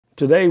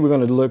Today we're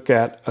going to look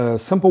at a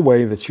simple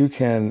way that you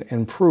can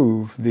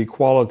improve the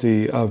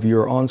quality of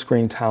your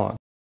on-screen talent.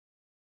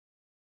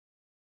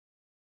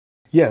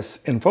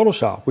 Yes, in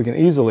Photoshop we can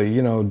easily,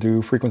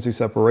 do frequency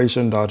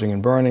separation, dodging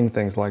and burning,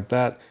 things like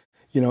that.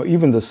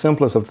 Even the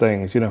simplest of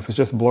things, if it's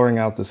just blurring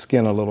out the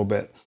skin a little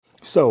bit.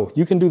 So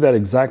you can do that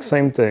exact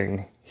same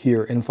thing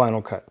here in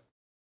Final Cut.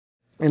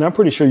 And I'm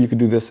pretty sure you can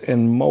do this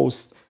in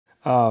most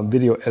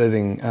video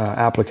editing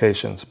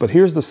applications, but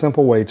here's the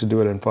simple way to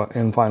do it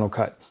in Final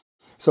Cut.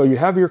 So you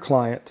have your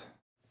client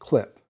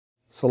clip,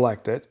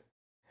 select it,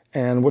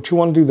 and what you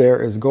want to do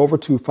there is go over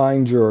to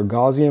find your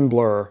Gaussian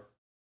blur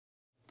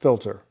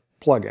filter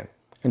plugin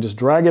and just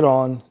drag it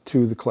on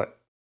to the clip.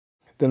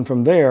 Then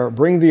from there,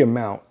 bring the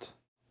amount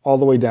all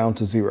the way down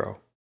to 0.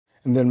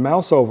 And then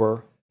mouse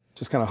over,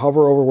 just kind of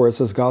hover over where it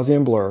says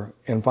Gaussian blur,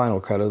 in Final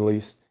Cut at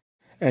least,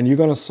 and you're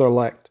going to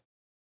select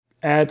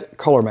Add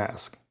Color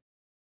Mask.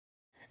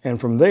 And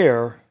from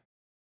there,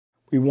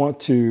 we want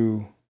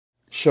to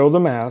show the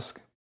mask.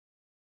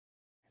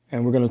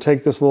 And we're going to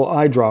take this little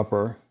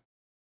eyedropper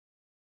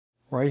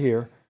right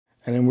here,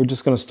 and then we're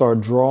just going to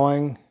start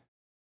drawing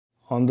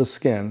on the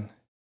skin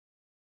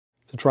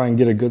to try and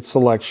get a good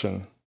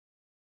selection.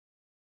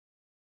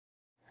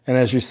 And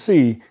as you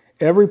see,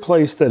 every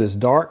place that is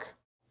dark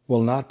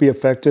will not be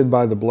affected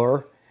by the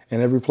blur,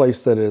 and every place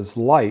that is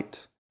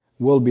light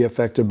will be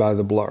affected by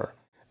the blur.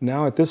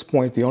 Now at this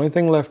point, the only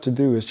thing left to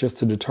do is just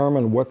to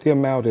determine what the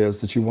amount is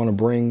that you want to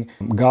bring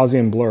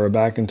Gaussian blur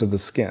back into the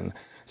skin.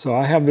 So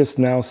I have this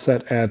now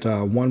set at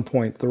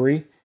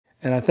 1.3,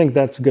 and I think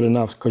that's good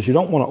enough because you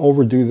don't want to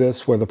overdo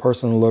this where the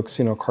person looks,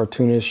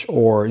 cartoonish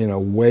or,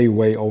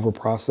 way over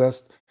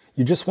processed.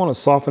 You just want to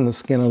soften the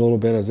skin a little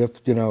bit as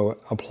if,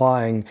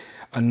 applying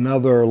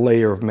another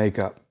layer of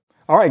makeup.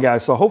 All right,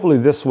 guys, so hopefully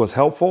this was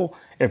helpful.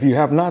 If you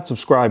have not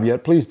subscribed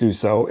yet, please do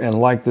so and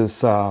like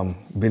this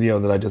video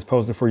that I just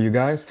posted for you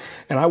guys.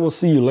 And I will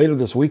see you later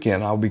this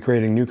weekend. I'll be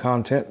creating new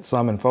content,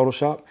 some in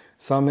Photoshop,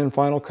 some in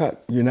Final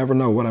Cut. You never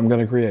know what I'm going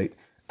to create.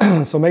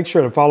 So make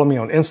sure to follow me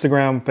on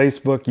Instagram,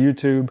 Facebook,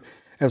 YouTube,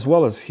 as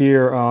well as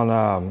here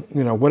on,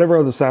 whatever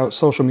other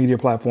social media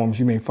platforms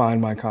you may find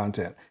my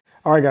content.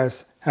 All right,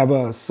 guys, have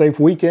a safe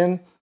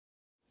weekend.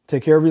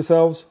 Take care of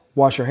yourselves,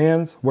 wash your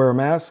hands, wear a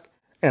mask,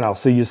 and I'll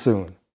see you soon.